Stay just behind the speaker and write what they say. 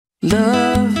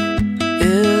Love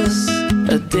is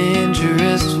a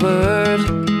dangerous word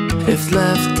if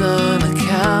left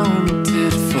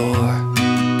unaccounted for.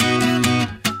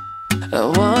 I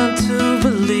want to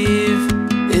believe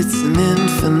it's an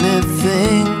infinite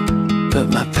thing,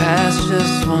 but my past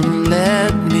just won't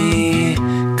let me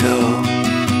go.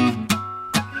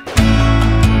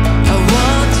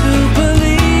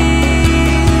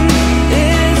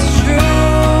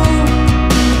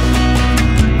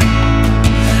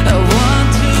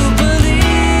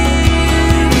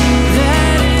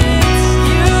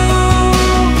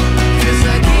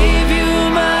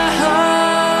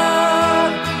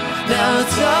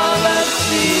 It's all up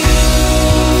to you.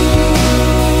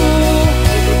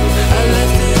 I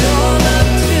left it all up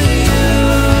to you.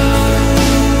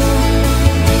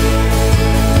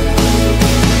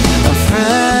 I'm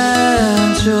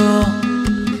fragile,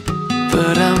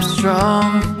 but I'm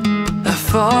strong. I've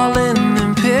fallen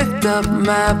and picked up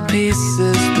my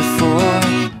pieces before.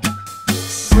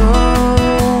 So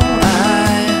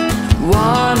I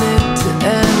want it to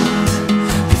end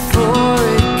before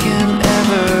it can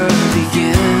ever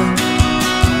begin.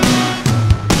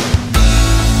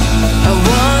 I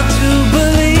want to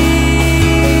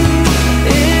believe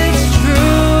it's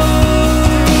true.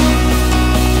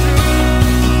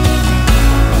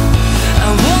 I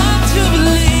want to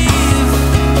believe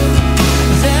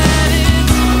that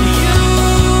it's you.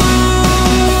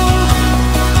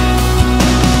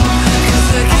 'Cause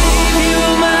I gave you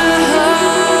my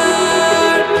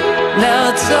heart, now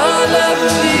it's all up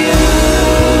to you.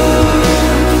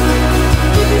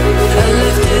 I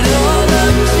left it all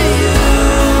up to you.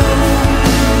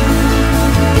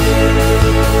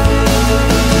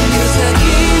 'Cause I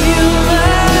gave you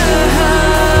my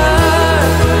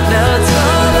heart, now it's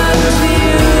all up to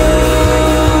you.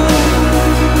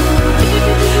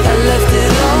 I left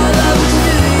it all up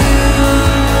to you.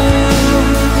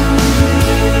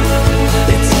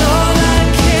 It's all I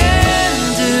can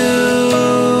do.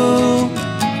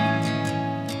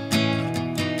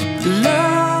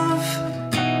 Love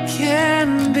can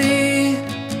be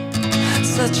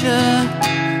such a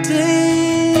day.